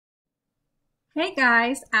Hey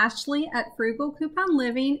guys, Ashley at Frugal Coupon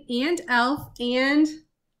Living and Elf and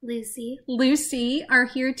Lucy are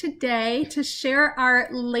here today to share our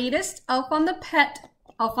latest Elf on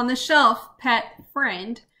the Shelf pet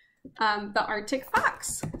friend, the Arctic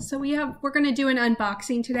fox. So we're going to do an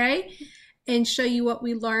unboxing today and show you what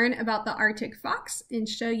we learn about the Arctic fox and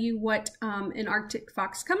show you what an Arctic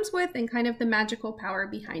fox comes with and kind of the magical power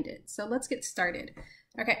behind it. So let's get started.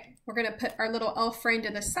 Okay, we're going to put our little elf friend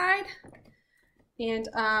to the side. And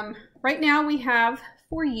right now we have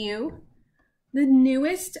for you the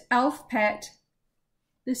newest elf pet.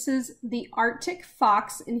 This is the Arctic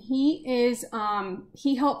fox, and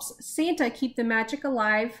he helps Santa keep the magic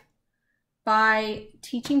alive by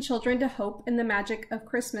teaching children to hope in the magic of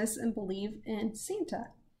Christmas and believe in Santa.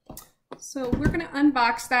 So we're going to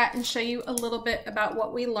unbox that and show you a little bit about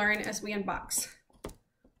what we learn as we unbox.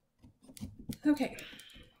 Okay.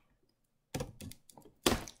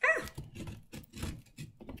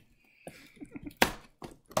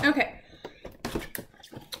 Okay,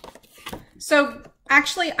 so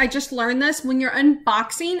actually I just learned this. When you're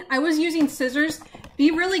unboxing, I was using scissors. Be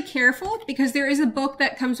really careful because there is a book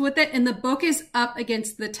that comes with it and the book is up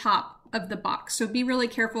against the top of the box. So be really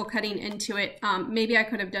careful cutting into it. Maybe I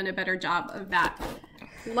could have done a better job of that.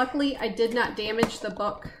 Luckily, I did not damage the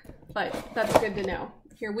book, but that's good to know.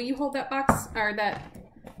 Here, will you hold that box or that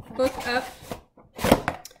book up?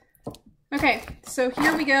 Okay, so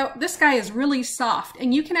here we go. This guy is really soft,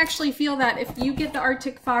 and you can actually feel that if you get the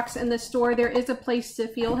Arctic fox in the store, there is a place to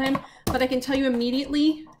feel him, but I can tell you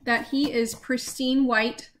immediately that he is pristine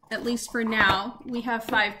white, at least for now. We have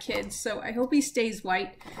 5 kids, so I hope he stays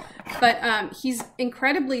white, but he's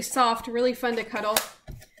incredibly soft, really fun to cuddle.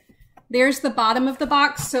 There's the bottom of the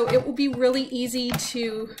box, so it will be really easy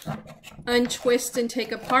to untwist and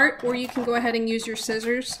take apart, or you can go ahead and use your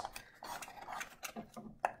scissors.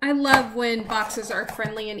 I love when boxes are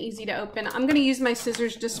friendly and easy to open. I'm going to use my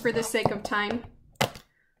scissors just for the sake of time.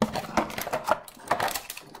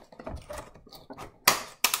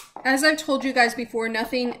 As I've told you guys before,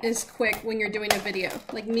 nothing is quick when you're doing a video.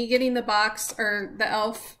 Like me getting the box or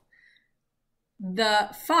the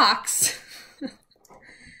fox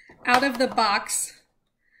out of the box,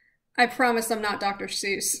 I promise I'm not Dr.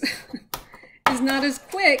 Seuss. Is not as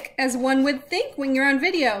quick as one would think when you're on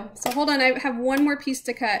video. So hold on, I have one more piece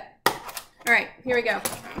to cut. All right, here we go.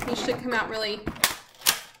 He should come out really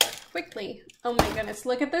quickly. Oh my goodness,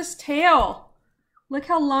 look at this tail. Look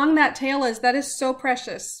how long that tail is. That is so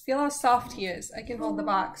precious. Feel how soft he is. I can hold the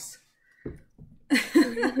box.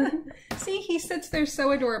 See, he sits there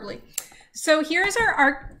so adorably. So here's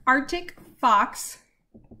our Arctic fox.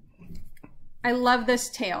 I love this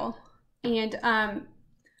tail. And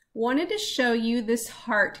wanted to show you this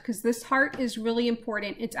heart because this heart is really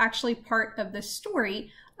important. It's actually part of the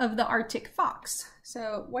story of the Arctic fox.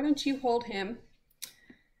 So why don't you hold him?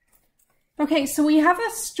 Okay, so we have a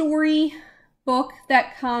story book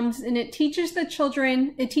that comes and it teaches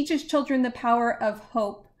children the power of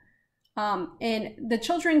hope. And the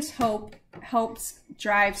children's hope helps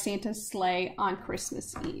drive Santa's sleigh on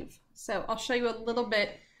Christmas Eve. So I'll show you a little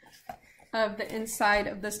bit of the inside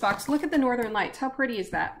of this box. Look at the northern lights. How pretty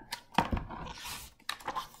is that?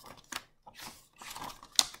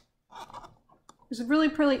 There's a really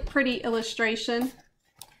pretty illustration.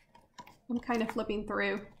 I'm kind of flipping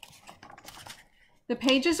through. The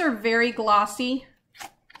pages are very glossy,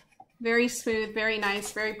 very smooth, very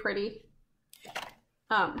nice, very pretty.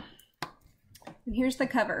 And here's the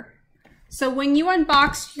cover. So when you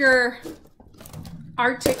unbox your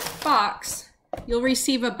Arctic fox, you'll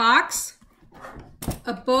receive a box,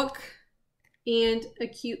 a book, and a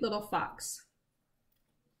cute little fox.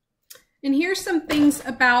 And here's some things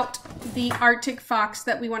about the Arctic fox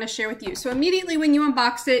that we want to share with you. So immediately when you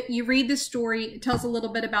unbox it, you read the story. It tells a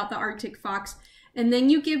little bit about the Arctic fox. And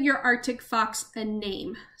then you give your Arctic fox a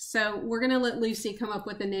name. So we're going to let Lucy come up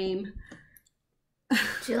with a name.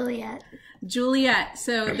 Juliet. Juliet.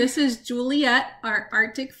 So this is Juliet, our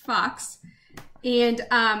Arctic fox. And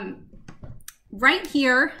right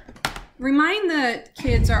here, remind the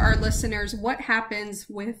kids or our listeners what happens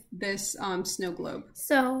with this snow globe.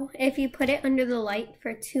 So if you put it under the light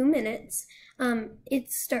for 2 minutes,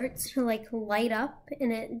 it starts to like light up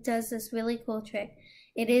and it does this really cool trick.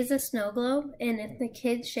 It is a snow globe, and if the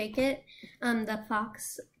kids shake it, the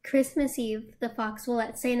fox, Christmas Eve, the fox will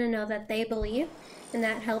let Santa know that they believe, and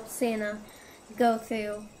that helps Santa go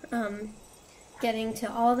through getting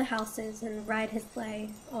to all the houses and ride his sleigh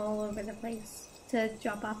all over the place to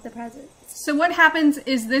drop off the presents. So what happens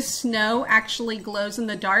is this snow actually glows in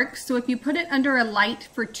the dark. So if you put it under a light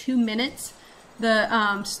for 2 minutes,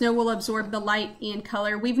 The snow will absorb the light and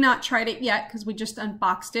color. We've not tried it yet because we just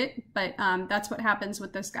unboxed it, but that's what happens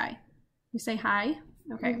with this guy. You say hi?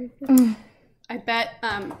 Okay. I bet,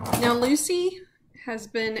 now Lucy has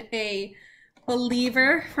been a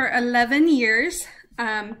believer for 11 years.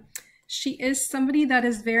 She is somebody that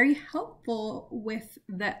is very helpful with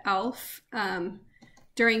the elf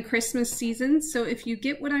during Christmas season. So if you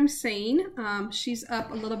get what I'm saying, she's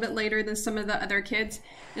up a little bit later than some of the other kids.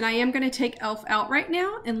 And I am going to take Elf out right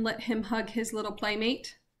now and let him hug his little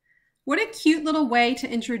playmate. What a cute little way to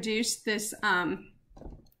introduce this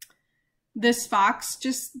this fox.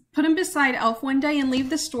 Just put him beside Elf one day and leave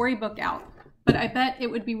the storybook out. But I bet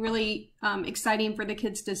it would be really exciting for the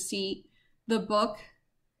kids to see the book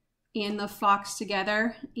and the fox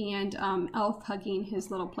together, and Elf hugging his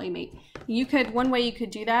little playmate. You could, one way you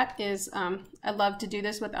could do that is, I love to do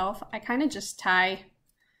this with Elf. I kind of just tie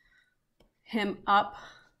him up,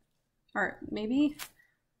 or maybe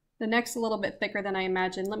the neck's a little bit thicker than I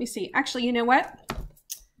imagined. Let me see. Actually, you know what?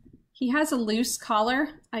 He has a loose collar.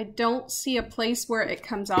 I don't see a place where it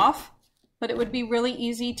comes off, but it would be really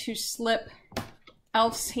easy to slip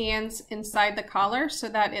Elf's hands inside the collar so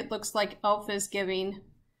that it looks like Elf is giving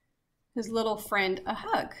his little friend a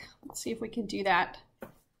hug. Let's see if we can do that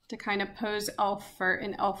to kind of pose Elf for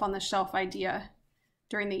an Elf on the Shelf idea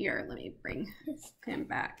during the year. Let me bring him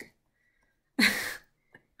back.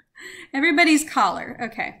 Everybody's collar.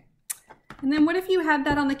 Okay. And then what if you had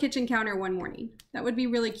that on the kitchen counter one morning? That would be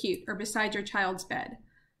really cute, or beside your child's bed.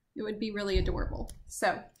 It would be really adorable.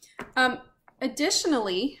 So,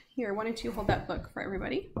 additionally, here, why don't you hold that book for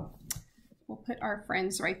everybody? We'll put our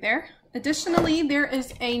friends right there. Additionally, there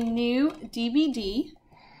is a new DVD,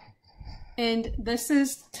 and this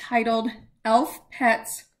is titled Elf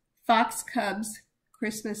Pets Fox Cubs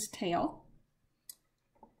Christmas Tale.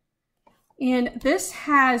 And this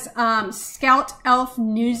has Scout Elf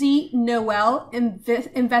Newsy Noel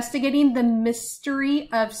investigating the mystery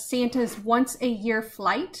of Santa's once-a-year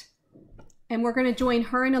flight. And we're going to join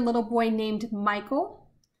her and a little boy named Michael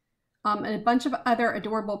and a bunch of other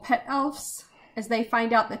adorable pet elves as they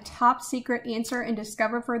find out the top secret answer and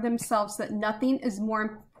discover for themselves that nothing is more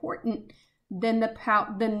important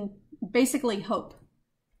than basically hope.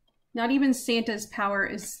 Not even Santa's power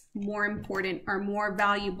is more important or more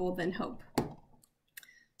valuable than hope.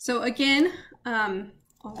 So again, I'll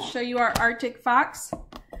show you our Arctic fox.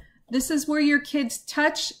 This is where your kids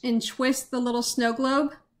touch and twist the little snow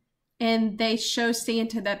globe, and they show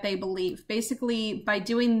Santa that they believe. Basically, by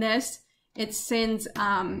doing this, it sends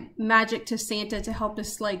magic to Santa to help the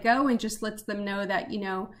sleigh go, and just lets them know that, you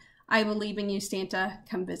know, I believe in you, Santa,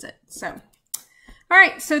 come visit. So, all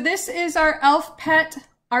right, so this is our Elf Pet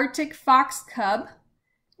Arctic Fox Cub,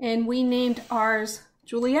 and we named ours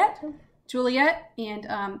Juliet,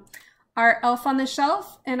 and our Elf on the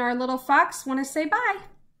Shelf and our little fox want to say bye.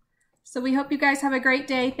 So we hope you guys have a great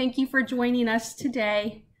day. Thank you for joining us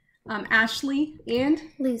today. Ashley and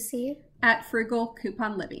Lucy at Frugal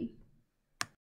Coupon Living.